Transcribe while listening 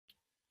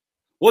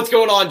What's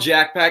going on,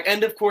 Jack Pack?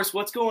 And of course,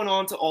 what's going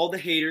on to all the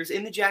haters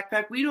in the Jack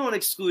Pack? We don't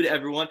exclude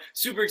everyone.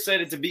 Super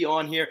excited to be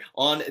on here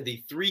on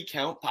the 3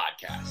 Count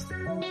Podcast.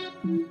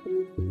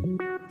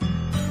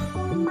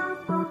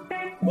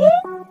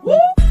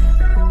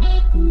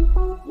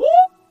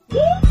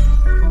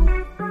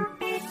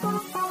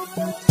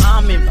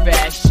 I'm in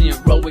fashion,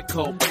 roll with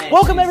cold passion.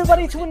 Welcome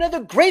everybody to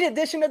another great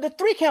edition of the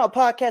 3 Count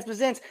Podcast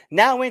presents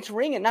Now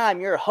Entering, and I'm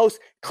your host,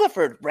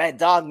 Clifford Red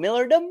Dog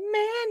Miller, the man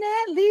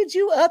that leads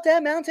you up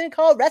that mountain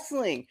called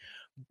wrestling.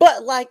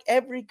 But like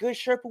every good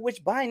Sherpa,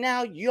 which by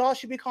now you all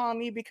should be calling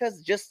me,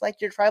 because just like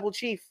your tribal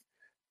chief,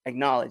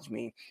 acknowledge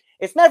me.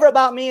 It's never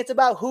about me, it's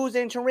about who's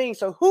entering.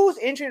 So who's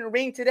entering the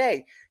ring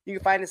today? You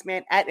can find this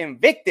man at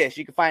Invictus.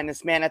 You can find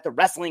this man at the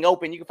Wrestling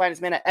Open. You can find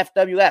this man at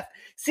FWF,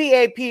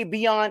 CAP,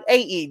 Beyond,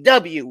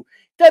 AEW,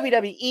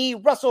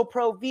 WWE, Russell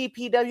Pro,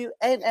 VPW,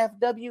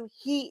 NFW.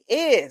 He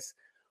is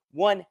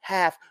one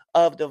half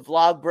of the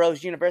Vlog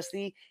Bros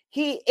University.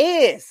 He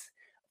is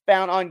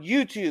found on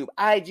YouTube,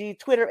 IG,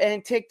 Twitter,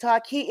 and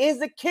TikTok. He is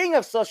the king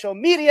of social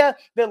media,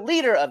 the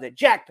leader of the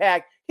Jack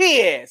Pack.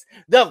 He is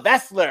the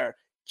Vessler,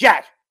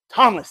 Jack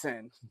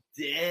Tomlinson.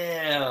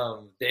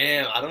 Damn.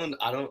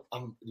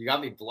 You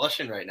got me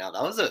blushing right now.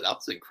 That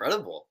was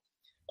incredible.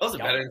 That was a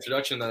better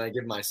introduction than I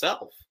give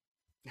myself.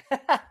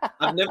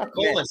 I've never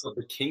called myself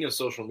the king of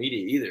social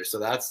media either. So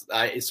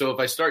so if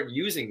I start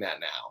using that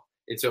now,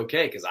 it's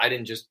okay, because I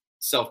didn't just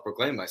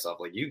self-proclaim myself.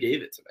 Like, you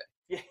gave it to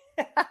me.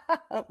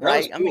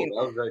 Right. Cool. I mean,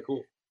 that was very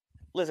cool.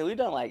 Listen, we've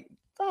done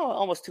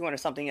almost 200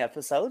 something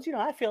episodes.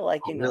 I feel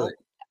like, Really?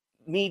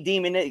 me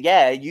deeming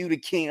it, you the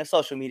king of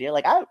social media.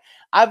 Like,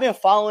 I've been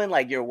following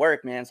like your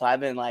work, man. So I've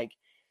been like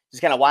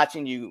just kind of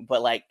watching you,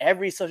 but like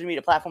every social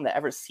media platform that I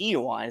ever see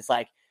you on, it's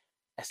like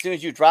as soon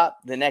as you drop,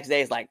 the next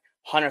day is like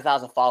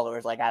 100,000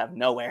 followers, like out of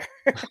nowhere.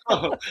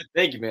 Oh,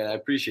 thank you, man. I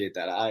appreciate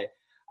that.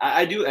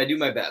 I do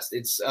my best.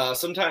 It's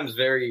sometimes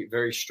very,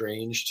 very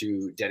strange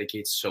to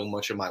dedicate so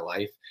much of my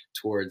life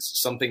towards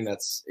something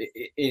that's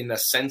in a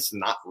sense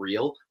not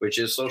real, which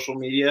is social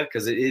media,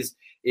 because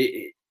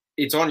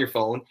it's on your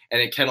phone,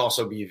 and it can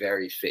also be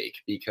very fake,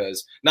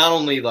 because not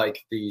only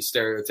like the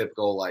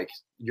stereotypical, like,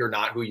 you're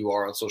not who you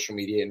are on social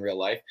media in real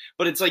life,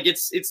 but it's like,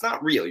 it's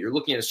not real. You're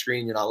looking at a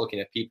screen, you're not looking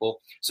at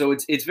people. So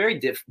it's very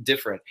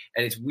different.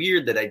 And it's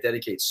weird that I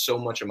dedicate so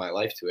much of my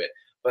life to it.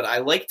 But I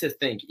like to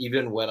think,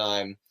 even when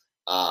I'm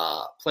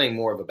playing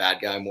more of a bad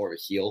guy, more of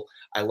a heel,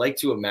 I like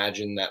to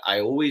imagine that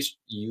I always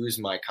use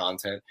my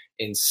content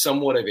in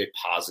somewhat of a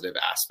positive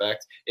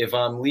aspect. If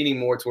I'm leaning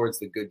more towards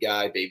the good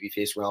guy,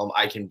 babyface realm,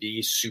 I can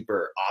be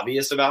super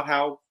obvious about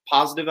how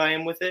positive I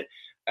am with it.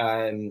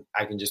 And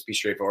I can just be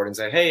straightforward and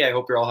say, hey, I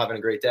hope you're all having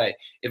a great day.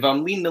 If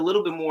I'm leaning a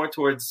little bit more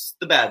towards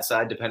the bad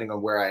side, depending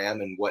on where I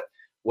am and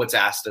what's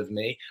asked of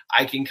me,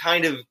 I can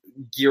kind of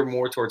gear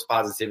more towards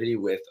positivity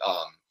with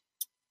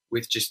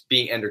just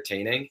being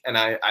entertaining. And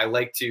I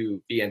like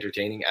to be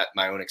entertaining at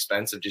my own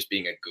expense of just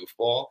being a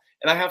goofball.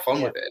 And I have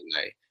fun with it.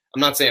 And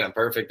I'm not saying I'm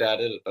perfect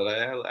at it, but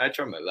I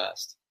try my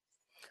best.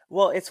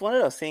 Well, it's one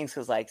of those things,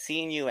 because like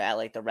seeing you at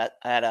like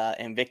at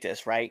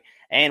Invictus, right,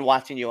 and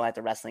watching you at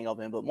the Wrestling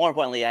Open, but more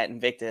importantly at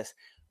Invictus,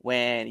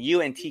 when you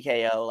and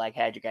TKO like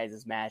had your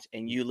guys' match,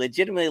 and you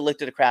legitimately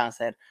looked at the crowd and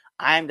said,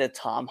 "I'm the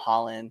Tom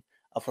Holland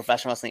of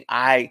professional wrestling."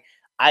 I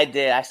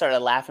started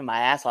laughing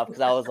my ass off,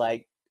 because I was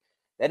like,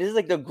 that is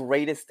like the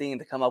greatest thing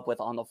to come up with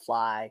on the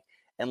fly,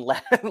 and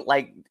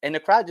and the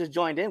crowd just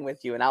joined in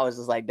with you, and I was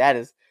just like, that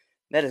is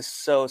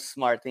so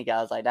smart thinking.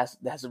 I was like,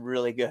 that's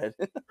really good.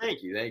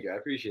 Thank you. I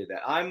appreciate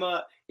that.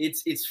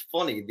 It's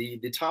funny.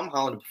 The Tom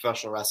Holland of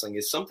professional wrestling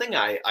is something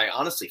I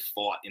honestly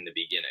fought in the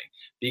beginning,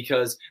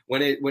 because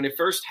when it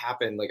first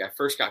happened, like, I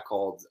first got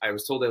called, I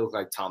was told I looked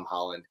like Tom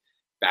Holland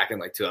back in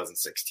like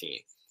 2016,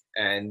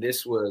 and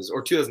this was,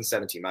 or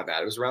 2017, my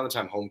bad. It was around the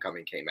time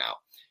Homecoming came out.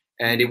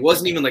 And it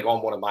wasn't even like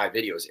on one of my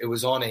videos. It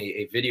was on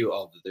a video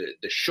of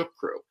the Shook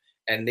Crew.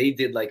 And they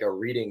did like a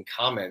reading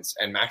comments,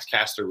 and Max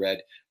Caster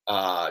read,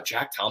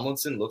 Jack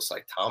Tomlinson looks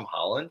like Tom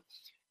Holland.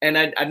 And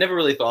I'd never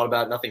really thought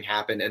about it. Nothing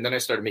happened. And then I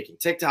started making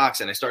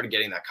TikToks, and I started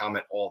getting that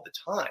comment all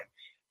the time.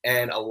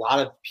 And a lot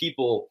of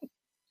people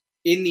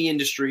in the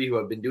industry who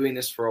have been doing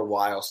this for a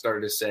while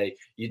started to say,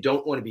 you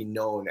don't want to be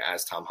known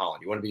as Tom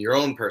Holland. You want to be your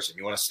own person.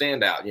 You want to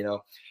stand out,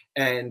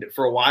 And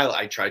for a while,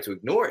 I tried to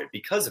ignore it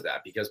because of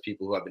that, because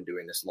people who have been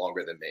doing this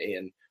longer than me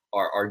and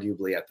are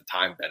arguably at the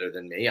time better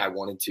than me, I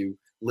wanted to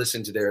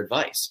listen to their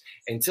advice,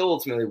 until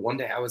ultimately one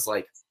day I was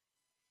like,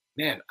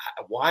 man,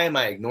 why am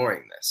I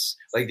ignoring this?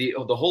 Like, the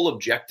whole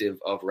objective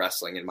of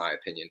wrestling, in my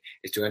opinion,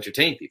 is to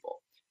entertain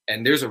people.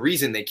 And there's a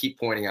reason they keep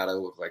pointing out I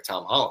look like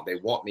Tom Holland. They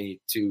want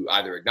me to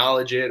either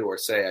acknowledge it or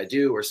say I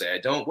do or say I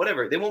don't,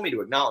 whatever. They want me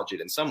to acknowledge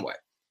it in some way.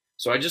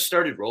 So I just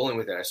started rolling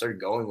with it. I started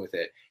going with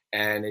it.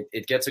 And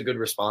it gets a good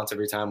response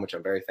every time, which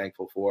I'm very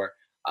thankful for.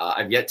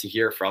 I've yet to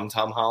hear from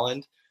Tom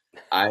Holland.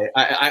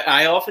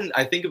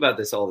 I think about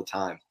this all the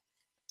time.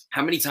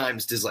 How many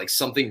times does like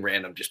something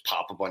random just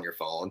pop up on your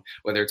phone,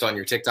 whether it's on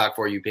your TikTok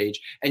For You page,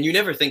 and you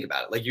never think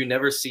about it, like you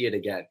never see it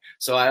again?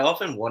 So I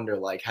often wonder,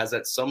 like, has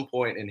at some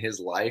point in his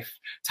life,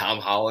 Tom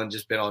Holland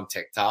just been on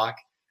TikTok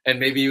And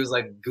maybe he was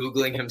like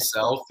Googling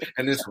himself,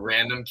 and this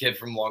random kid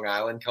from Long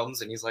Island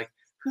comes and he's like,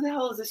 who the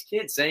hell is this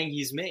kid saying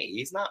he's me?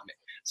 He's not me.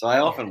 So I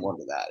often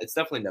wonder that. It's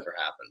definitely never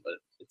happened, but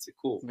it's a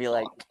cool Be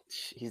like,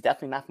 he's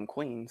definitely not from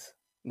Queens.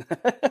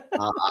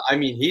 I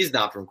mean, he's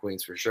not from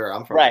Queens for sure.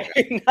 I'm from Right.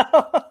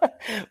 No.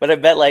 But I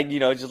bet, like,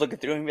 just looking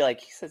through and be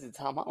like, he says it's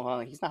Tom. Well,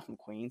 he's not from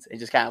Queens. And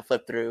just kind of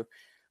flip through.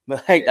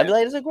 But like, I'd be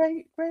like, it's a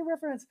great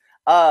reference.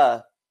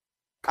 All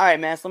right,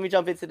 man. So let me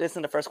jump into this.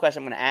 And the first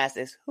question I'm going to ask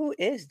is, who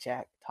is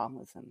Jack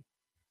Tomlinson?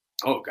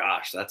 Oh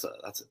gosh, that's a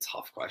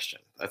tough question.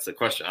 That's a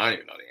question I don't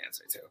even know the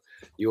answer to.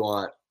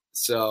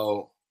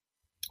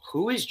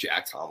 Who is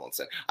Jack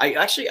Tomlinson? I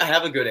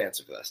have a good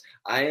answer for this.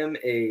 I'm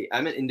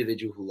an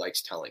individual who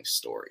likes telling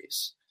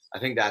stories. I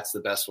think that's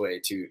the best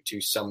way to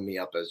sum me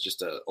up as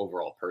just an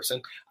overall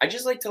person. I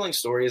just like telling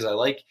stories. I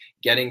like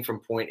getting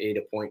from point A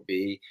to point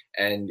B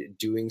and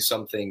doing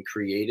something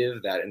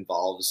creative that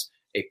involves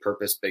a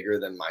purpose bigger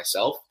than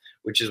myself,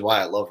 which is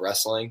why I love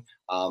wrestling.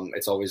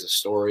 It's always a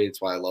story.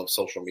 It's why I love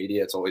social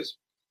media. It's always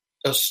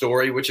a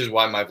story, which is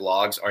why my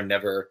vlogs are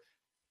never –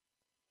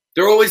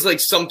 they're always like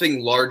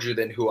something larger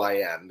than who I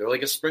am. They're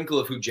like a sprinkle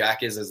of who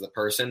Jack is as the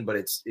person, but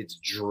it's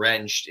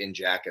drenched in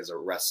Jack as a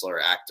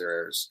wrestler,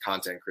 actor,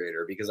 content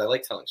creator, because I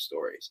like telling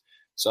stories.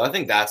 So I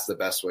think that's the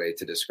best way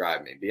to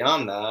describe me.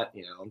 Beyond that,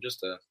 I'm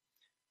just I'm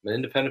an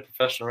independent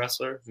professional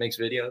wrestler, makes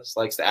videos,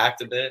 likes to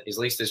act a bit. He's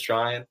at least is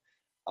trying.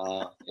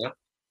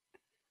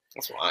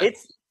 That's why.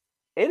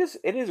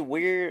 It is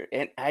weird,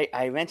 and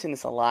I mention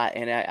this a lot,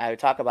 and I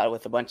talk about it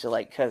with a bunch of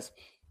because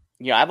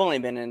I've only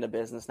been in the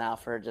business now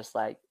for just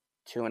like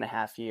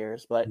 2.5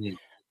 years, but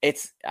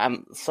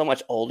I'm so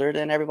much older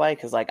than everybody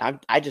because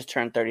I just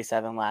turned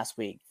 37 last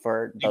week.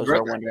 For those who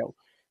are wondering,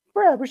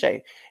 bro, appreciate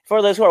it.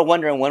 For those who are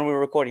wondering when we were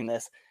recording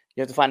this,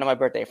 you have to find out my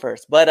birthday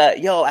first. But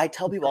I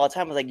tell people all the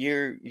time, like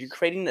you're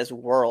creating this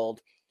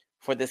world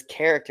for this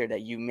character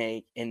that you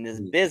make in this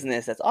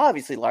business that's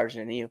obviously larger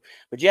than you,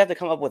 but you have to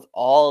come up with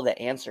all the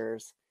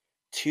answers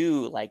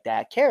to like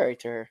that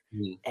character.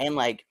 And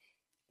like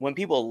when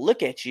people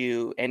look at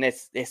you, and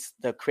it's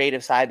the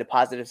creative side, the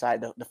positive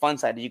side, the fun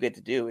side that you get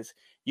to do is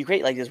you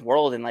create like this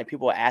world, and like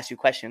people ask you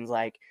questions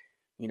like,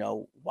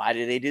 why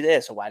did they do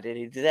this or why did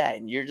they do that?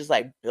 And you're just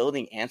like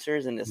building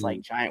answers in this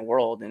like giant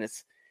world. And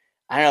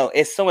I don't know,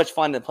 it's so much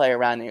fun to play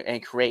around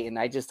and create. And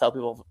I just tell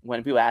people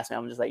when people ask me,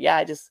 I'm just like, yeah,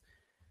 I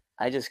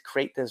just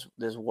create this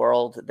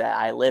world that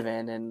I live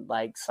in, and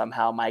like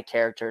somehow my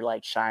character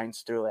like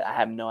shines through it. I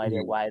have no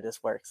idea why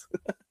this works.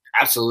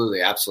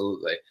 Absolutely. I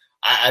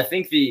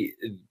think the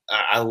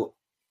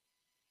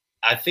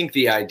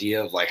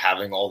idea of like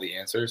having all the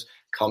answers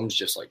comes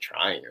just like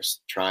trying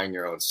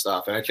your own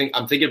stuff. And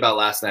I'm thinking about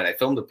last night. I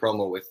filmed a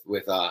promo with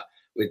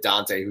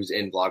Dante, who's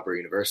in Vlogger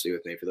University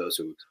with me. For those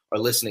who are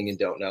listening and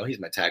don't know, he's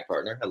my tag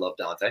partner. I love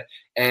Dante.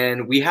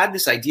 And we had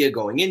this idea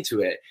going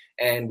into it,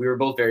 and we were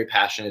both very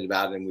passionate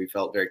about it, and we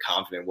felt very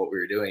confident in what we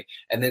were doing.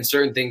 And then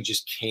certain things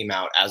just came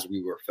out as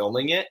we were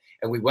filming it,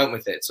 and we went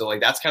with it. So like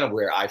that's kind of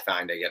where I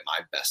find I get my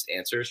best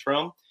answers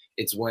from.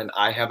 It's when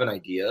I have an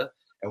idea,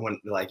 and when,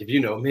 like, if you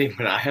know me,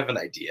 when I have an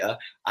idea,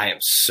 I am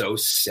so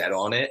set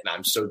on it, and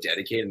I'm so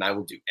dedicated, and I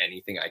will do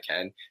anything I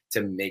can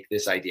to make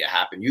this idea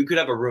happen. You could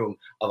have a room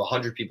of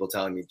 100 people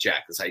telling me,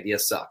 Jack, this idea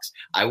sucks.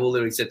 I will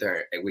literally sit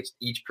there with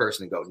each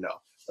person and go, no,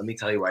 let me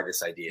tell you why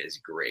this idea is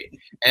great.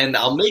 And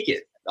I'll make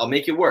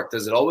it work.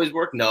 Does it always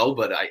work? No,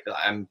 but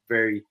I'm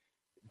very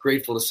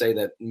grateful to say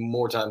that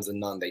more times than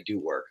none, they do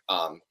work.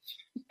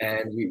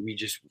 And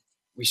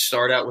we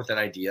start out with an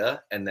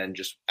idea, and then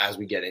just as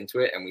we get into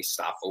it and we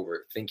stop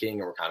overthinking,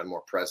 or we're kind of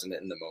more present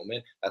in the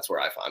moment, that's where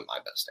I find my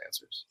best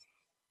answers.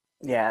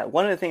 Yeah,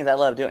 one of the things I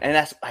love doing, and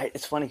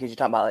it's funny because you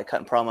talk about like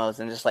cutting promos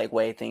and just like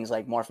way things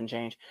like morph and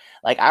change.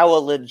 Like I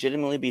will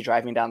legitimately be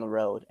driving down the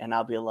road, and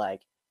I'll be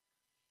like,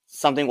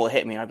 something will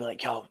hit me, and I'll be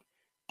like, yo,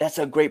 that's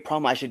a great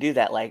promo. I should do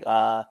that. Like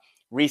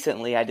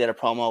recently I did a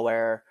promo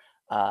where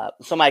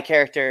so my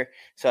character,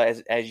 so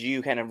as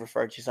you kind of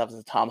referred to yourself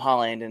as Tom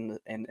Holland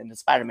in the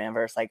Spider-Man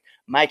verse, like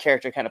my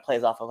character kind of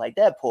plays off of like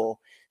Deadpool.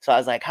 So I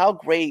was like, how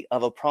great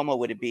of a promo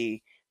would it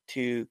be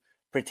to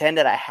pretend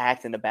that I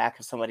hacked in the back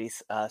of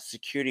somebody's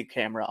security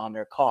camera on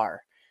their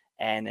car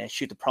and then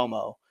shoot the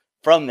promo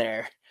from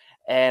there.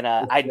 And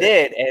I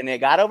did, and it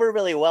got over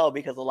really well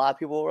because a lot of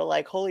people were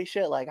like, holy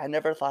shit, like I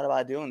never thought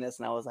about doing this.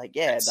 And I was like,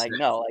 yeah, like,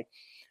 no, like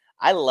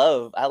I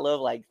love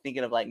like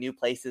thinking of like new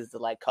places to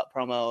like cut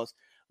promos.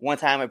 One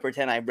time I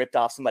pretend I ripped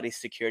off somebody's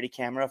security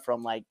camera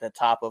from like the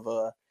top of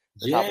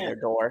top of their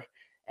door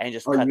and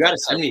just cut. You gotta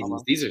send me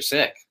these are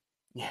sick.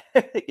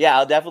 Yeah,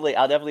 I'll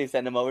definitely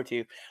send them over to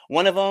you.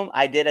 One of them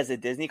I did as a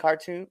Disney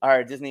cartoon or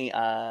a Disney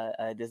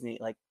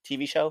like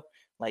TV show.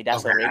 Like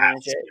that's what Raven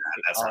and shit.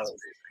 That sounds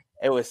amazing.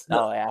 It was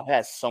I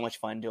had so much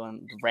fun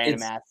doing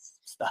random ass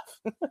stuff.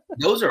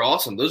 Those are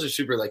awesome. Those are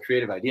super like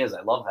creative ideas.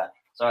 I love that.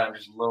 Sorry, I'm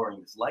just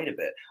lowering this light a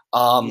bit.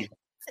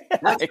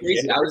 That's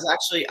crazy. I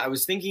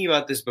was thinking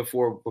about this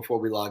before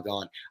we logged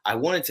on. I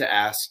wanted to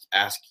ask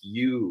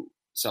you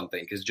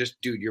something because just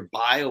dude, your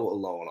bio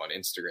alone on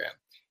Instagram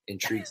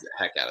intrigues the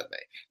heck out of me.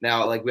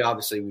 Now, like we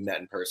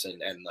met in person,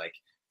 and like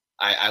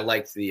I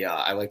liked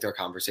I liked our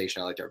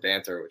conversation. I liked our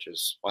banter, which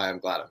is why I'm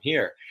glad I'm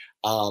here.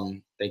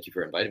 Thank you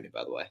for inviting me,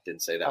 by the way.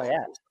 Didn't say that. Oh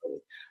yeah.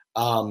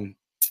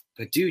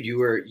 But dude, you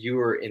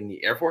were in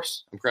the Air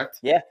Force. I'm correct.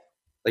 Yeah.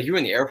 Like you were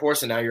in the Air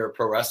Force, and now you're a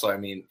pro wrestler. I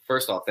mean,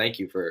 first off, thank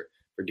you for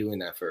doing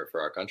that for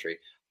our country.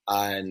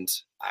 And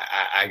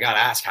I gotta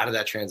ask, how did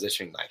that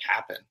transition like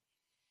happen?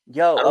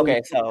 Yo,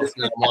 okay, so this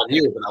is on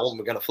you, but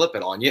I'm gonna flip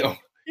it on you.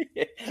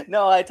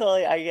 no, I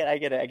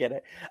get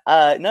it.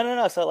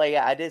 No. So like,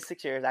 yeah, I did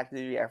 6 years active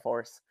duty Air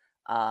Force,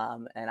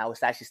 and I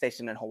was actually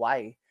stationed in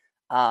Hawaii.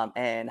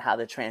 And how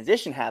the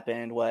transition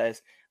happened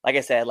was, like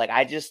I said, like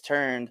I just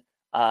turned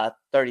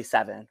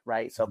 37,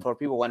 right? So for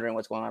people wondering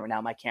what's going on right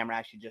now, my camera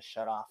actually just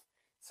shut off.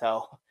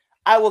 So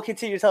I will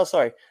continue to tell a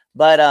story,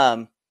 but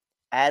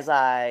as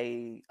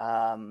I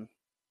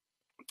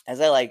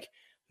like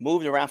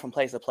moved around from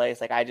place to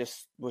place, like I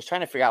just was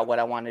trying to figure out what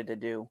I wanted to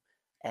do,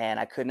 and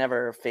I could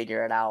never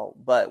figure it out.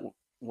 But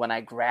when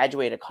I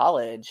graduated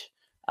college,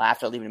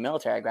 after leaving the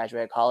military, I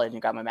graduated college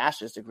and got my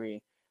master's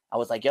degree. I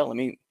was like, yo,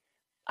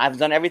 I've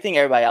done everything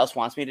everybody else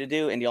wants me to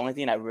do, and the only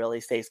thing that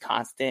really stays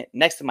constant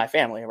next to my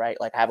family,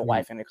 right? Like I have a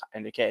wife and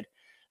a kid.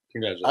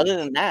 Congratulations. Other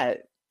than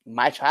that,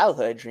 my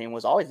childhood dream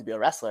was always to be a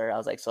wrestler. I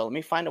was like, so let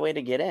me find a way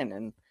to get in.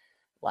 And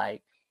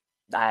like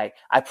I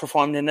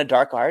performed in the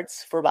dark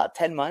arts for about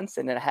 10 months,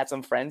 and then I had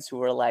some friends who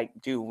were like,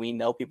 dude, we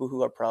know people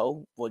who are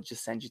pro, we'll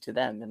just send you to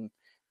them. And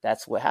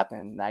that's what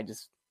happened. And I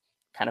just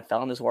kind of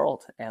fell in this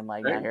world, and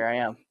like now here I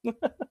am.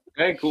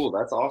 Hey, cool.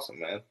 That's awesome,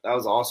 man. That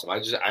was awesome.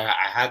 I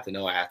had to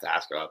know. I have to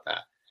ask about that.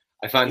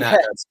 I find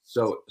that's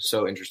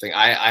so interesting.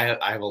 I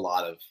have a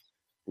lot of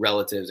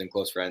relatives and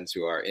close friends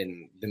who are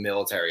in the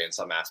military in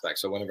some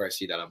aspects. So whenever I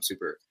see that, I'm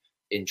super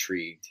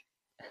intrigued.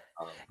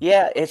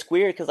 Yeah, it's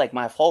weird because like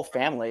my whole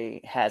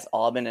family has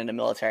all been in the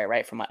military,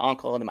 right? From my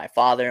uncle to my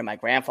father and my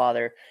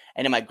grandfather,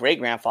 and then my great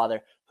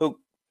grandfather, who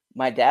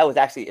my dad was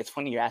actually. It's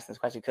funny you're asking this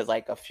question because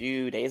like a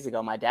few days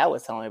ago, my dad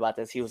was telling me about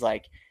this. He's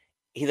like,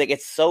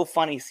 it's so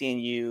funny seeing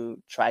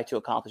you try to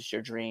accomplish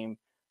your dream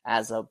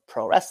as a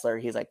pro wrestler.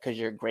 He's like, because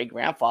your great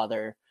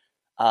grandfather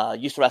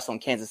used to wrestle in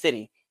Kansas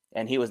City,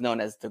 and he was known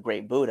as the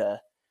Great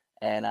Buddha.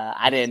 And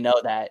I didn't know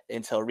that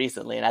until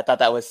recently. And I thought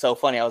that was so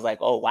funny. I was like,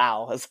 oh,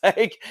 wow. It's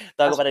like,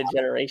 talk about a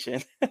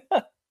generation.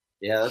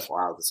 Yeah, that's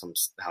wild.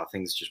 How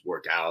things just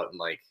work out and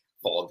like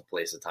fall into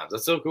place at times.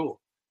 That's so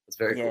cool. It's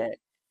very cool.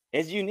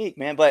 It's unique,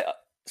 man. But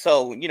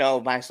so,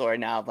 my story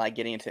now of like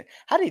getting into,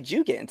 how did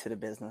you get into the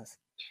business?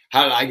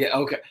 How did I get?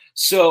 Okay.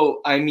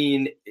 So, I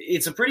mean,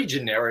 it's a pretty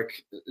generic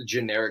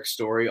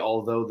story,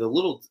 although the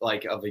little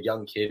like of a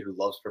young kid who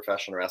loves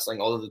professional wrestling,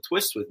 although the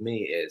twist with me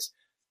is,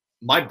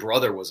 my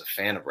brother was a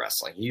fan of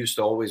wrestling. He used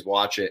to always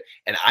watch it,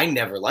 and I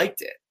never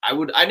liked it.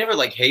 I never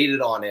like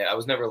hated on it. I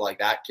was never like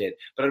that kid.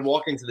 But I'd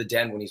walk into the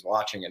den when he's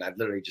watching, and I'd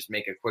literally just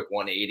make a quick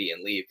 180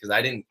 and leave because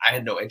I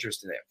had no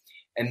interest in it.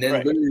 And then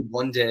literally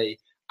one day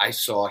I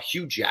saw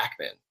Hugh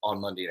Jackman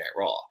on Monday Night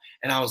Raw,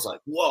 and I was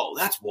like, "Whoa,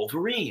 that's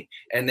Wolverine!"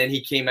 And then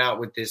he came out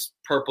with this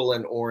purple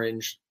and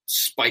orange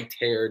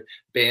spiked-haired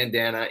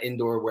bandana,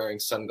 indoor wearing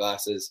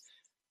sunglasses.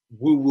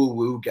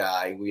 Woo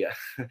guy.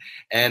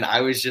 And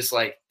I was just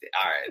like,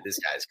 all right, this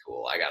guy's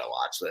cool. I gotta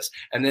watch this.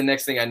 And then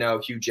next thing I know,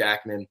 Hugh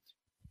Jackman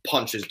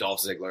punches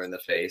Dolph Ziggler in the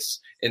face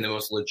in the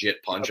most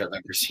legit punch I've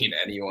ever seen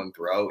anyone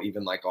throw,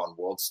 even like on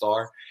World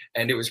Star.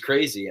 And it was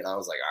crazy. And I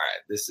was like, all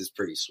right, this is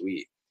pretty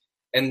sweet.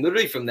 And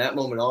literally from that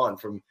moment on,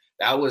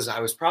 I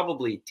was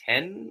probably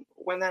 10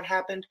 when that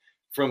happened.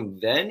 From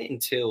then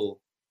until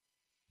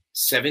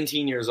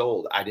 17 years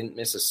old, I didn't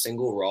miss a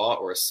single Raw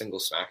or a single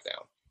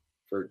SmackDown.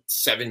 For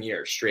 7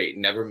 years straight,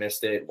 never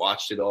missed it,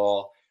 watched it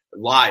all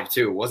live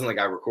too. It wasn't like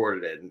I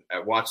recorded it. I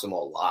watched them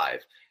all live.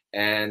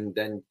 And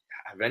then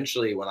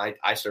eventually when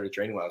I started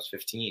training when I was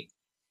 15.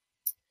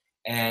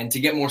 And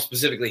to get more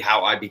specifically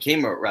how I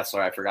became a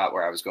wrestler, I forgot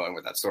where I was going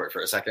with that story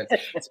for a second.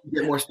 To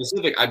get more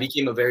specific, I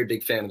became a very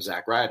big fan of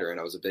Zack Ryder, and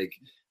I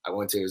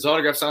went to his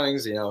autograph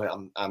signings.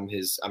 I'm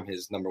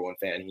his number one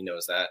fan. He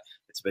knows that.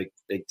 It's a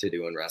big to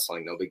do in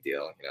wrestling. No big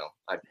deal.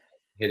 I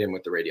hit him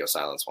with the radio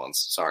silence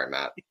once. Sorry,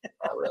 Matt.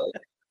 Not really.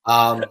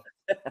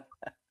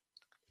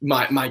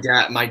 My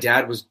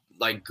dad was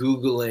like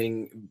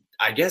Googling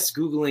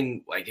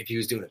like if he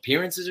was doing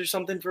appearances or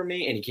something for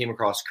me, and he came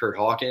across Kurt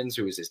Hawkins,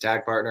 who was his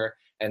tag partner,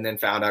 and then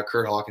found out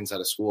Kurt Hawkins had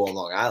a school in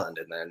Long Island,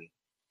 and then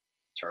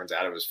turns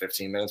out it was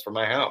 15 minutes from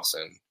my house,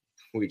 and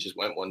we just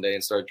went one day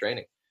and started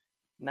training.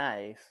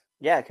 Nice.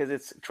 Yeah, because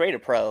it's Create a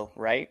Pro,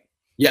 right?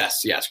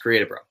 Yes,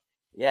 Create a Pro.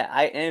 Yeah,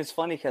 and it's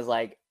funny because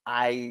like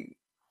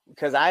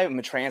because I'm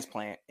a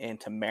transplant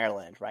into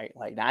Maryland, right?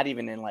 Like not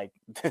even in like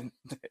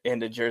in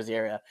the Jersey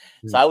area.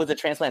 So I was a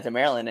transplant to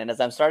Maryland. And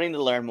as I'm starting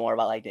to learn more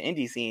about like the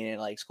indie scene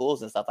and like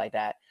schools and stuff like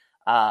that,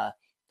 I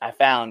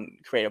found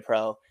Create a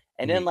Pro.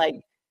 And then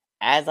like,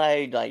 as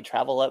I like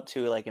travel up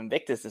to like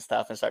Invictus and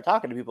stuff and start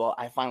talking to people,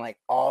 I find like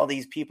all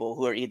these people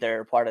who are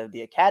either part of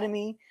the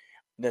Academy,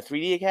 the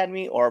 3D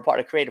Academy, or a part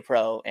of Create a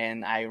Pro.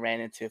 And I ran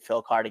into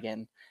Phil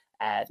Cardigan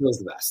Phil's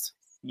the best.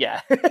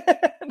 Yeah,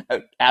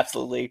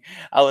 absolutely.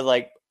 I was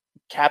like,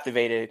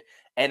 captivated,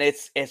 And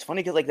it's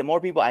funny because like the more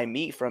people I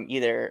meet from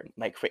either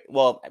like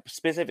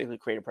specifically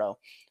Creative Pro,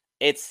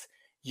 it's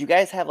you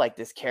guys have like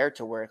this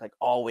character work like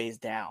always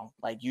down.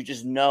 Like you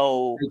just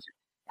know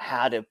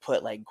how to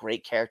put like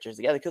great characters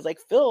together. Because like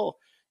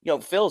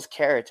Phil's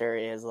character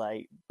is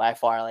like by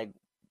far like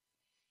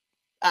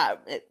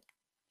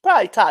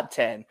probably top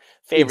 10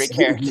 favorite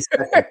characters.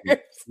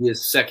 He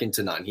is second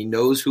to none. He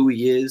knows who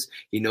he is.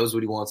 He knows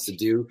what he wants to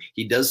do.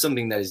 He does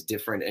something that is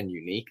different and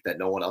unique that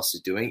no one else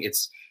is doing.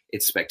 It's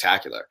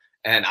spectacular.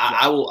 And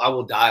I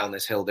will die on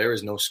this hill. There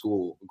is no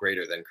school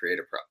greater than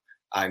Creative Pro.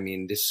 I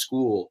mean, this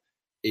school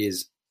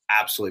is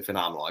absolutely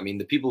phenomenal. I mean,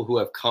 the people who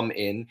have come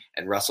in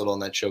and wrestled on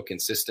that show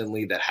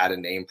consistently that had a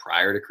name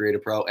prior to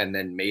Creative Pro and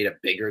then made a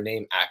bigger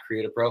name at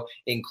Creative Pro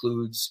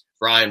includes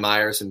Brian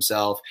Myers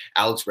himself,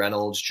 Alex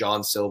Reynolds,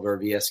 John Silver,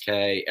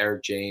 VSK,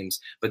 Eric James,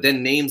 but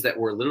then names that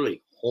were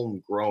literally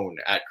homegrown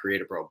at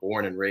Creative Pro,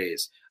 born and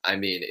raised. I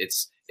mean,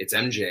 it's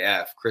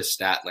MJF, Chris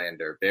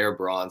Statlander, Bear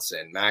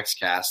Bronson, Max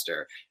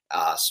Caster,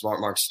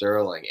 Smart Mark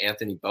Sterling,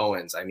 Anthony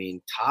Bowens. I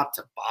mean, top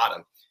to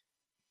bottom.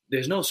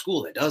 There's no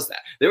school that does that.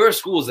 There are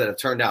schools that have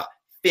turned out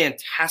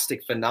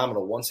fantastic,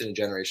 phenomenal,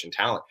 once-in-a-generation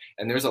talent.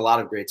 And there's a lot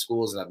of great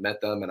schools, and I've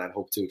met them, and I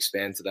hope to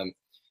expand to them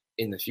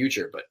in the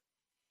future. But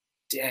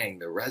dang,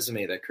 the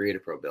resume that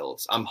Creative Pro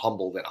builds, I'm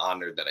humbled and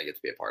honored that I get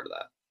to be a part of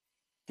that.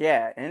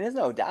 Yeah, and there's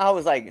no doubt. I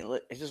was like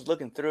just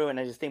looking through, and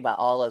I just think about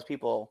all those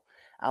people.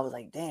 I was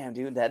like, damn,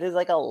 dude, that is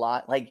like a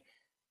lot. Like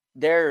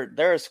there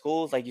are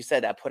schools, like you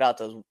said, that put out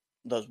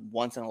those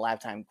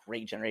once-in-a-lifetime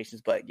great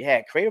generations. But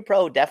yeah, Creative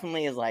Pro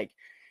definitely is like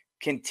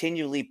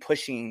continually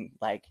pushing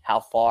like how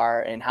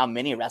far and how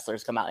many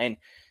wrestlers come out and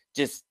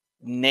just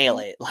nail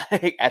it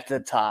like at the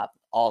top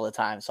all the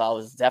time. So I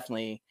was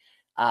definitely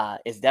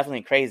it's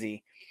definitely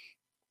crazy.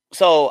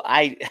 So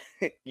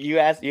you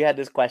had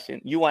this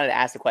question. You wanted to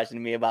ask the question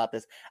to me about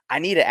this. I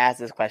need to ask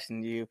this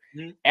question to you.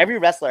 Mm-hmm. Every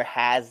wrestler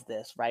has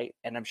this, right?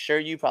 And I'm sure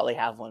you probably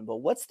have one, but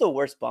what's the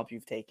worst bump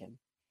you've taken?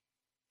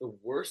 The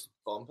worst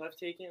bump I've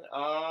taken?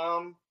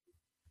 I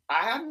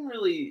haven't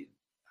really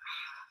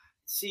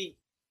see.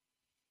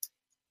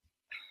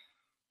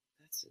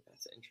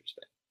 That's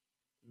interesting.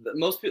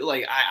 Most people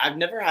like I've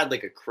never had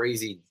like a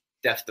crazy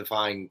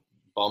death-defying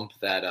bump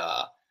that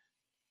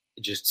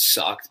just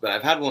sucked, but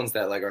I've had ones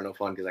that like are no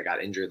fun because I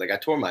got injured. Like I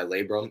tore my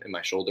labrum in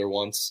my shoulder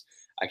once.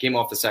 I came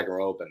off the second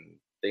rope and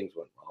things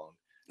went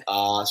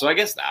wrong. So I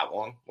guess that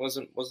one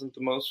wasn't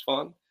the most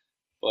fun,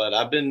 but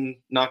I've been,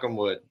 knock on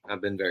wood,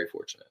 I've been very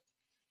fortunate.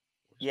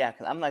 Yeah,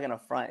 because I'm not gonna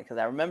front because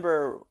I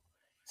remember.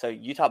 So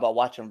you talk about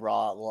watching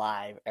Raw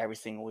live every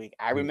single week.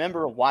 I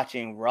remember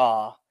watching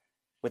Raw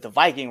with the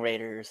Viking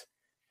Raiders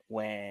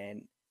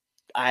when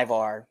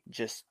Ivar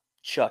just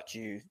chucked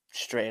you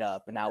straight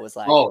up, and I was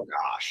like, "Oh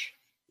gosh,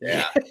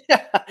 yeah."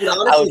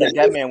 I was like,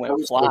 that man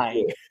went flying.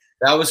 So cool.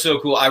 That was so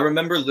cool. I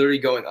remember literally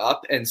going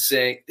up and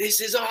saying, "This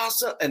is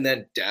awesome," and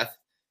then death.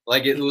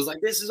 Like it was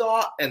like, "This is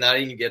awesome," and I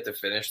didn't get to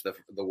finish the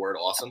word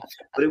 "awesome,"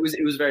 but it was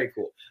very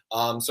cool.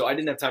 So I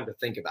didn't have time to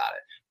think about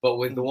it. But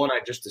with the one I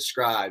just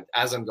described,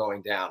 as I'm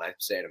going down, I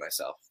say to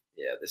myself,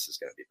 yeah, this is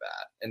going to be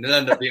bad. And it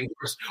ended up being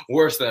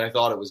worse than I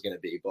thought it was going to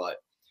be, but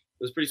it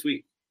was pretty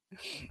sweet.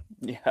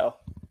 Yeah.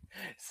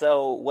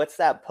 So what's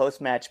that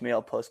post-match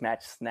meal,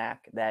 post-match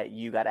snack that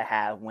you got to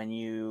have when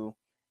you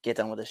get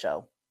done with the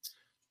show?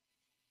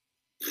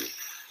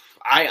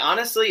 I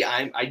honestly,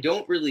 I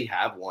don't really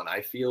have one.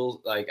 I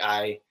feel like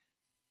I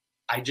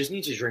just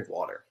need to drink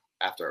water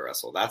after I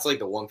wrestle. That's like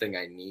the one thing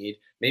I need.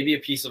 Maybe a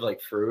piece of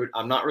like fruit.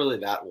 I'm not really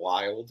that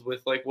wild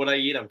with like what I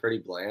eat. I'm pretty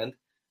bland.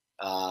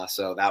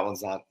 So that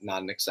one's not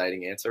an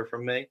exciting answer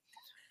from me,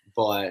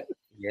 but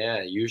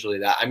yeah, usually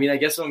that. I mean, I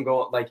guess I'm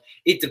going like,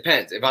 it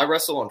depends. If I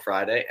wrestle on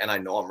Friday and I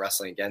know I'm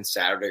wrestling again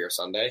Saturday or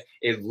Sunday,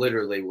 it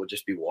literally will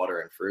just be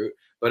water and fruit.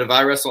 But if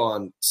I wrestle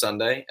on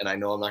Sunday and I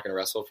know I'm not going to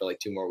wrestle for like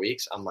 2 more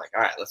weeks, I'm like,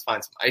 all right, let's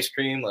find some ice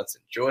cream. Let's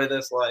enjoy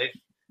this life.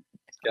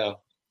 Let's go.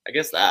 I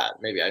guess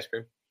that, maybe ice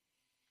cream.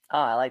 Oh,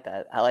 I like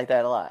that. I like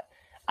that a lot.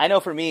 I know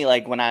for me,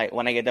 like when I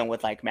get done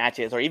with like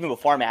matches or even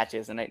before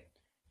matches, and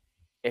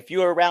if you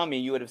were around me,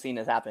 you would have seen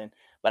this happen.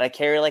 But I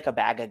carry like a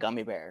bag of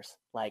gummy bears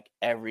like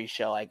every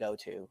show I go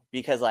to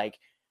because like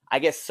I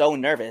get so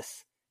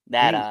nervous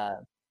that I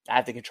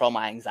have to control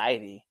my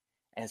anxiety,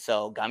 and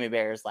so gummy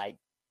bears like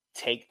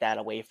take that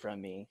away from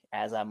me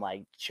as I'm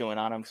like chewing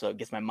on them, so it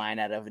gets my mind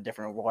out of a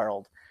different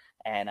world.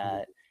 And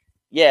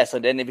yeah, so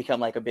then they become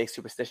like a big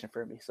superstition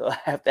for me. So I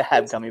have to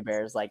have gummy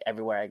bears like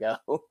everywhere I go.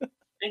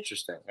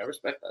 Interesting. I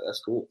respect that.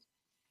 That's cool.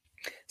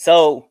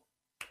 So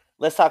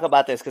let's talk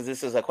about this because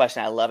this is a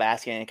question I love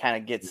asking, and it kind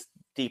of gets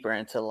deeper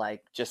into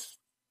like just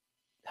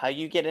how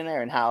you get in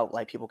there and how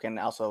like people can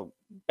also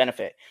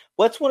benefit.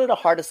 What's one of the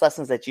hardest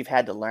lessons that you've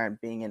had to learn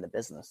being in the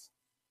business?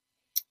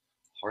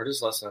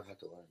 Hardest lesson I've had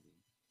to learn.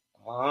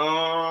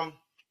 I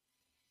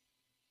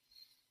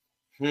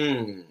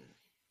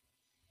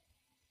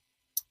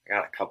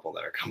got a couple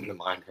that are coming to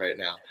mind right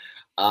now.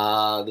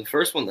 The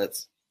first one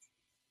that's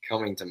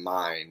coming to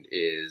mind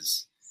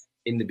is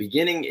in the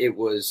beginning, it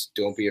was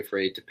don't be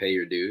afraid to pay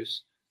your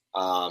dues.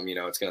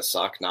 It's going to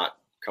suck not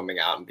coming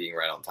out and being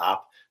right on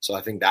top. So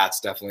I think that's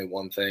definitely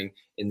one thing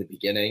in the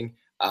beginning.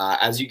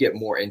 As you get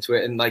more into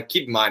it, and like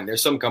keep in mind,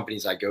 there's some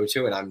companies I go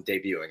to and I'm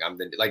debuting.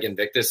 Like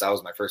Invictus, that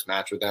was my first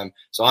match with them,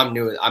 so I'm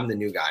new. I'm the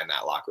new guy in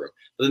that locker room.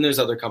 But then there's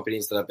other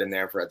companies that I've been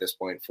there for at this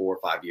point 4 or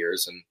 5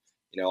 years, and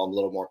I'm a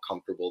little more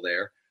comfortable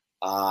there.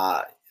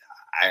 I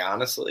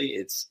honestly,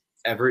 it's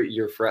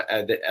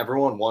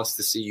everyone wants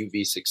to see you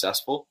be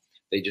successful.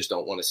 They just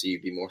don't want to see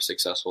you be more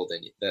successful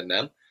than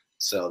them.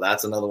 So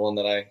that's another one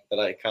that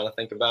I kind of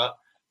think about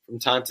from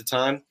time to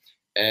time.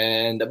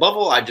 And above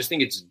all, I just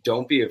think it's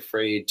don't be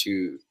afraid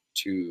to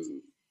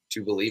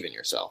believe in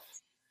yourself.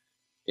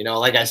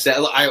 Like I said,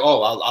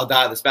 I'll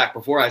dial this back.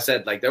 Before I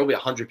said like there will be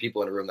 100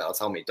 people in a room that will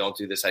tell me don't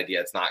do this idea,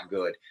 it's not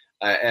good.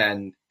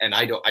 And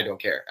I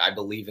don't care. I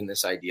believe in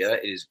this idea.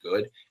 It is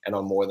good. And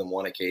on more than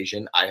one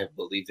occasion, I have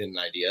believed in an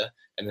idea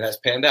and it has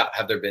panned out.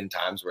 Have there been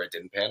times where it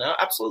didn't pan out?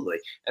 Absolutely.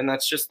 And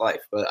that's just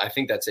life. But I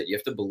think that's it. You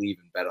have to believe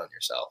and bet on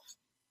yourself.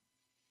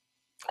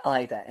 I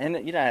like that. And,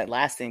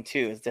 last thing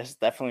too, is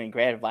just definitely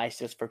great advice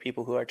just for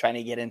people who are trying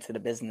to get into the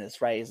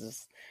business, right?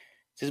 Is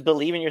just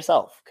believe in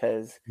yourself.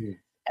 Because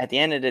at the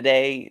end of the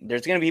day,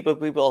 there's going to be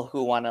people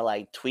who want to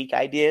like tweak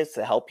ideas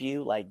to help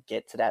you like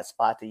get to that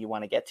spot that you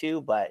want to get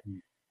to. But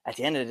at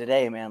the end of the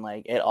day, man,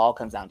 like it all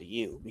comes down to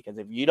you, because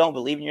if you don't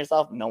believe in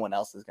yourself, no one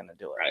else is going to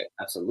do it. Right.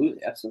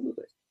 Absolutely.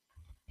 Absolutely.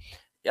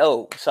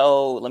 Yo,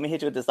 so let me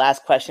hit you with this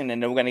last question,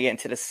 and then we're going to get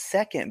into the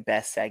second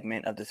best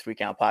segment of the 3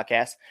 Count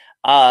podcast.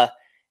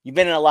 You've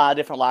been in a lot of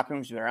different locker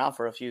rooms. You've been around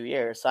for a few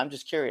years. So I'm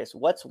just curious,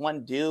 what's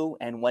one do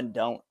and one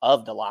don't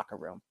of the locker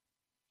room?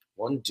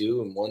 One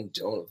do and one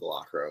don't of the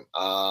locker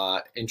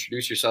room.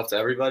 Introduce yourself to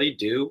everybody.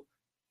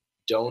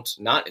 Don't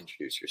not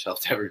introduce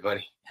yourself to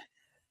everybody.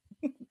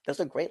 Those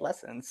are great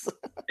lessons.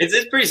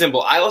 It's pretty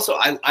simple. I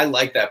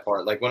like that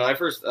part. Like when I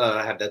first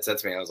had that said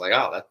to me, I was like,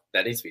 oh,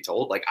 that needs to be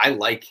told. Like I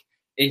like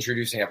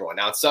introducing everyone.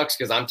 Now it sucks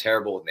because I'm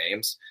terrible with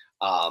names.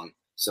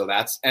 So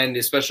and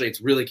especially it's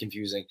really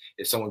confusing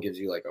if someone gives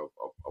you like a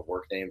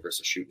work name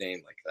versus a shoot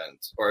name, like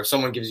that, or if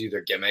someone gives you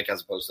their gimmick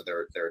as opposed to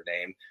their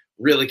name.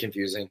 Really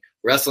confusing.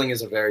 Wrestling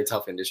is a very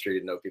tough industry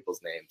to know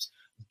people's names,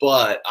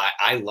 but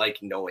I like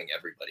knowing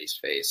everybody's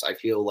face. I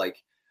feel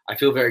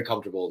very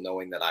comfortable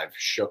knowing that I've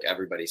shook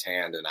everybody's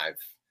hand and I've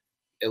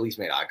at least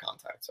made eye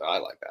contact. So I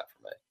like that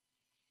for me.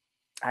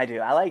 I do.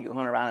 I like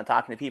going around and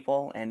talking to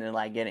people and then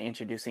like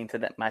introducing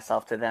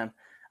myself to them.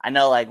 I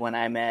know like when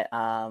I met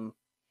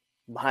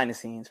behind the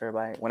scenes for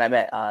everybody, when I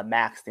met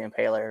Max the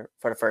Impaler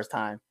for the first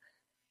time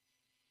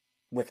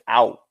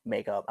without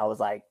makeup, I was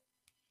like,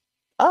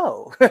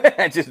 oh,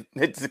 it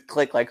just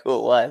clicked like who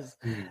it was.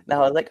 And I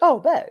was like, oh,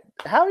 bet.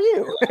 How are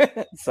you?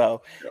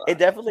 So it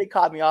definitely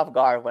caught me off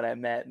guard when I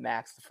met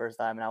Max the first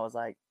time. And I was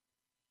like,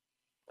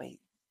 wait,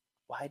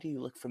 why do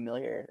you look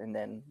familiar? And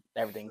then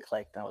everything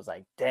clicked. And I was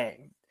like,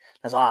 dang,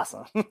 that's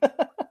awesome.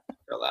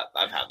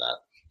 I've had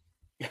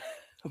that.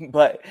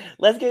 But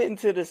let's get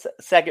into the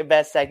second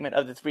best segment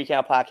of the 3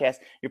 Count podcast.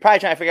 You're probably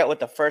trying to figure out what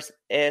the first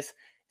is.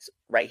 It's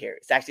right here.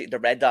 It's actually the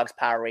Red Dogs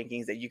Power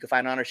Rankings that you can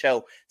find on our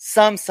show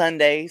some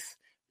Sundays,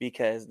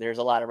 because there's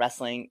a lot of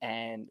wrestling,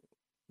 and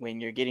when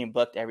you're getting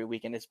booked every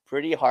weekend, it's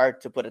pretty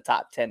hard to put a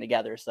top 10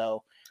 together.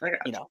 So,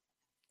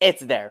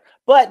 it's there.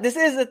 But this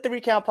is a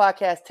 3 Count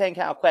podcast, 10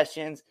 count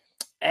questions.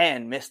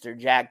 And Mr.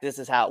 Jack, this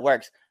is how it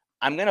works.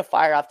 I'm going to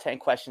fire off 10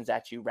 questions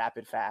at you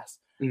rapid fast.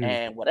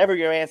 And whatever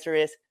your answer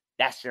is,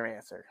 that's your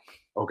answer.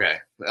 Okay.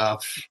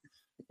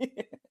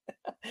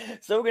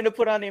 So we're going to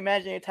put on the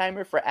imaginary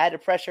timer for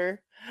added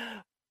pressure.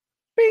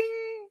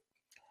 Bing!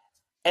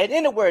 And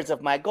in the words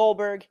of Mike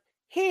Goldberg,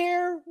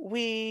 here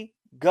we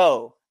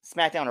go.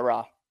 SmackDown or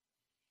Raw?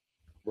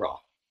 Raw.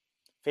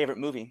 Favorite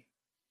movie?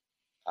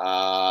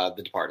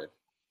 The Departed.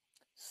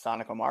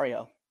 Sonic or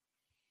Mario?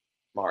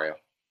 Mario.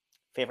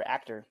 Favorite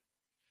actor?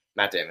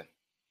 Matt Damon.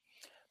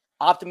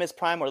 Optimus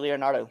Prime or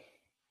Leonardo?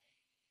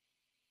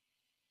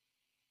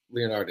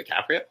 Leonardo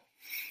DiCaprio.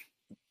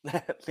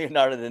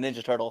 Leonardo the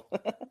Ninja Turtle.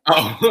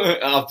 Oh,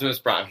 Optimus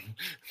Prime.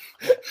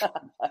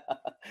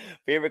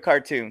 Favorite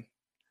cartoon?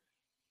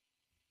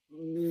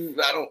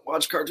 I don't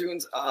watch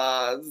cartoons.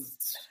 I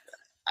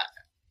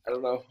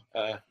don't know.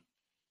 I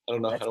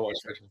don't know how to watch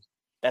cartoons.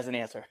 That's an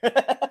answer.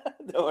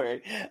 Don't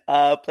worry.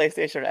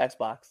 PlayStation or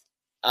Xbox?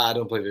 I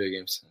don't play video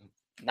games.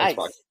 Nice.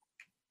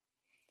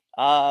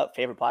 Xbox.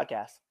 Favorite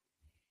podcast?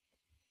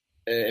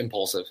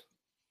 Impulsive.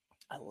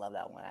 I love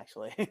that one,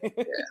 actually.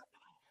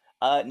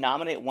 Yeah.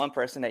 Nominate one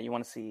person that you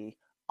want to see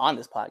on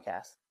this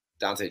podcast.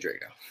 Dante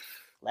Drago.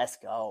 Let's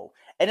go.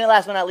 And then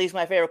last but not least,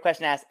 my favorite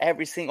question asked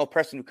every single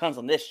person who comes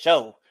on this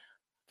show.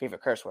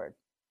 Favorite curse word?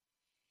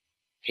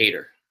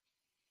 Hater.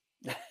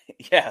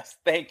 Yes,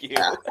 thank you.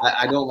 Yeah,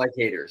 I don't like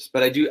haters,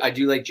 but I do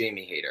like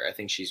Jamie Hater. I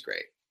think she's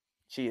great.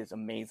 She is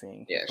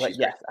amazing. Yeah, but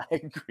yes, I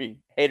agree.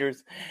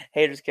 Haters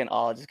can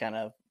all just kind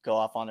of go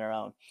off on their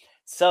own.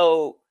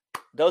 So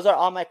those are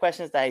all my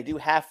questions that I do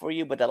have for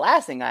you. But the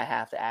last thing I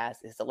have to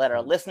ask is to let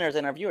our listeners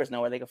and our viewers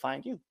know where they can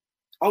find you.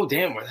 Oh,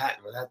 damn. We're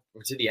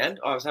to the end.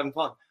 Oh, I was having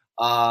fun.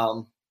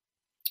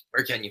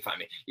 Where can you find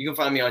me? You can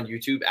find me on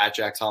YouTube at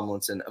Jack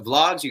Tomlinson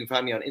Vlogs. You can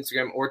find me on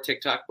Instagram or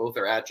TikTok. Both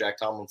are at Jack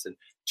Tomlinson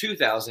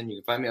 2000. You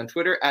can find me on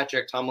Twitter at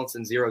Jack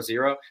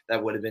Tomlinson00.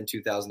 That would have been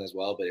 2000 as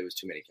well, but it was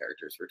too many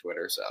characters for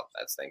Twitter, so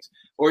that's things.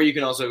 Or you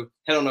can also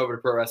head on over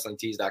to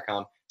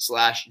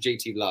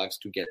ProWrestlingTees.com/JTVlogs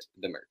to get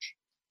the merch.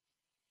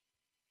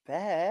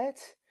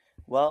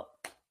 Well,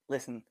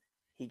 listen,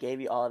 he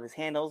gave you all of his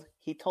handles.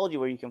 He told you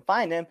where you can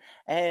find him.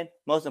 And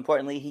most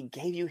importantly, he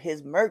gave you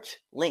his merch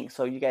link.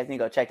 So you guys need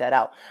to go check that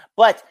out.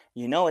 But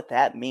you know what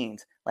that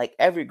means. Like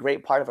every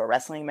great part of a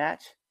wrestling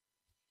match,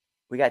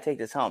 we got to take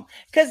this home.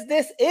 Because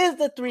this is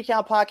the 3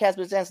 Count Podcast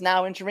presents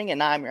Now Entering.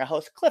 And I'm your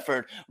host,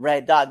 Clifford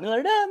Red Dog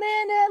Miller, the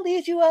man that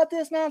leads you up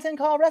this mountain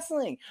called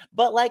wrestling.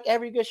 But like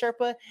every good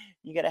Sherpa,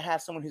 you got to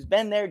have someone who's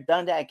been there,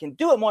 done that, and can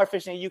do it more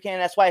efficiently than you can.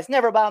 That's why it's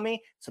never about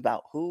me. It's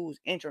about who's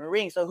entering the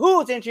ring. So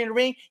who's entering the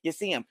ring? You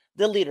see him,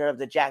 the leader of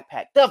the Jack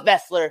Pack, the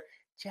wrestler,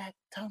 Jack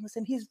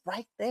Tomlinson. He's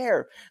right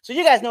there. So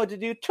you guys know what to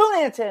do. Tune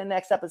in to the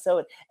next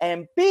episode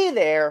and be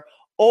there,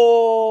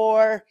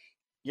 or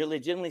you're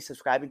legitimately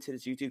subscribing to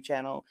this YouTube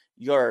channel.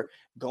 You're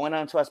going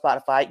on to our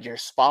Spotify. You're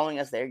following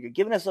us there. You're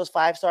giving us those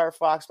 5-star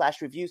Frog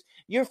Splash reviews.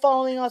 You're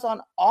following us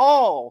on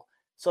all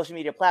social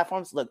media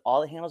platforms. Look,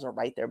 all the handles are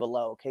right there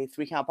below, okay?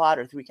 3 Count Pod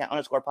or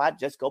 3Count_pod.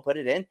 Just go put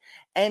it in.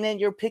 And then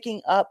you're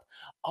picking up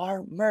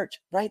our merch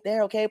right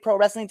there, okay?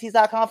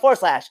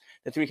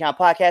 ProWrestlingTees.com/the 3 Count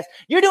Podcast.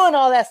 You're doing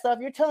all that stuff.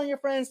 You're telling your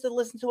friends to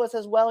listen to us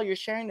as well. You're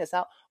sharing this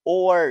out.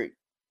 Or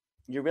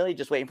you're really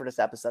just waiting for this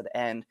episode to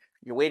end.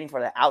 You're waiting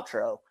for the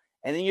outro.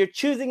 And then you're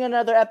choosing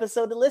another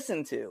episode to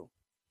listen to.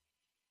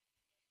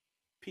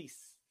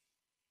 Peace.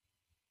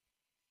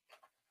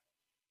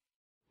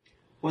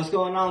 What's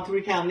going on,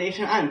 3 Count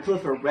Nation? I'm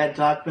Clifford Red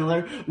Dog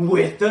Miller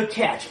with the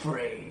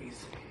catchphrase.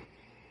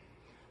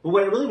 But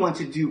what I really want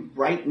to do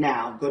right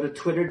now, go to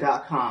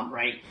twitter.com,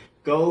 right?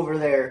 Go over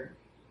there,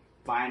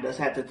 find us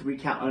at the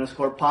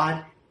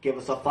 3Count_pod, give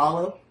us a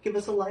follow, give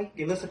us a like,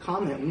 give us a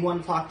comment. We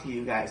want to talk to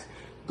you guys.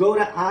 Go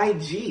to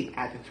IG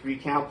at the 3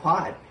 Count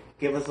Pod.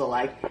 Give us a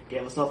like,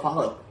 give us a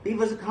follow,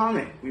 leave us a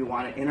comment. We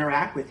want to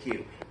interact with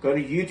you. Go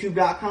to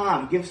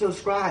youtube.com, give a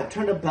subscribe,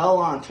 turn the bell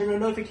on, turn the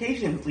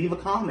notifications, leave a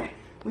comment.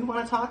 We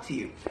want to talk to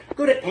you.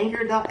 Go to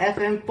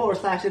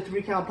anchor.fm/the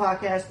 3 Count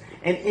Podcast,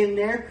 and in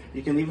there,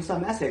 you can leave us a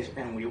message,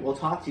 and we will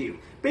talk to you.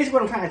 Basically,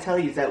 what I'm trying to tell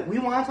you is that we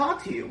want to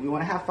talk to you. We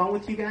want to have fun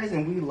with you guys,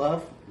 and we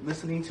love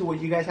listening to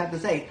what you guys have to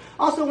say.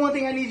 Also, one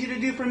thing I need you to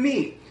do for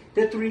me,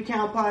 the 3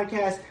 Count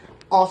Podcast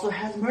also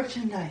has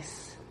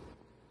merchandise.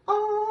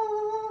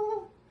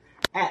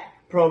 At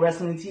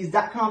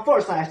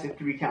ProWrestlingTees.com/the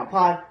 3 Count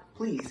Pod.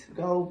 Please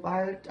go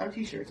buy our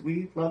t-shirts.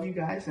 We love you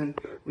guys, and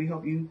we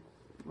hope you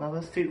love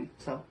us too.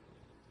 So,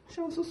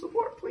 show us some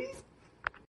support, please.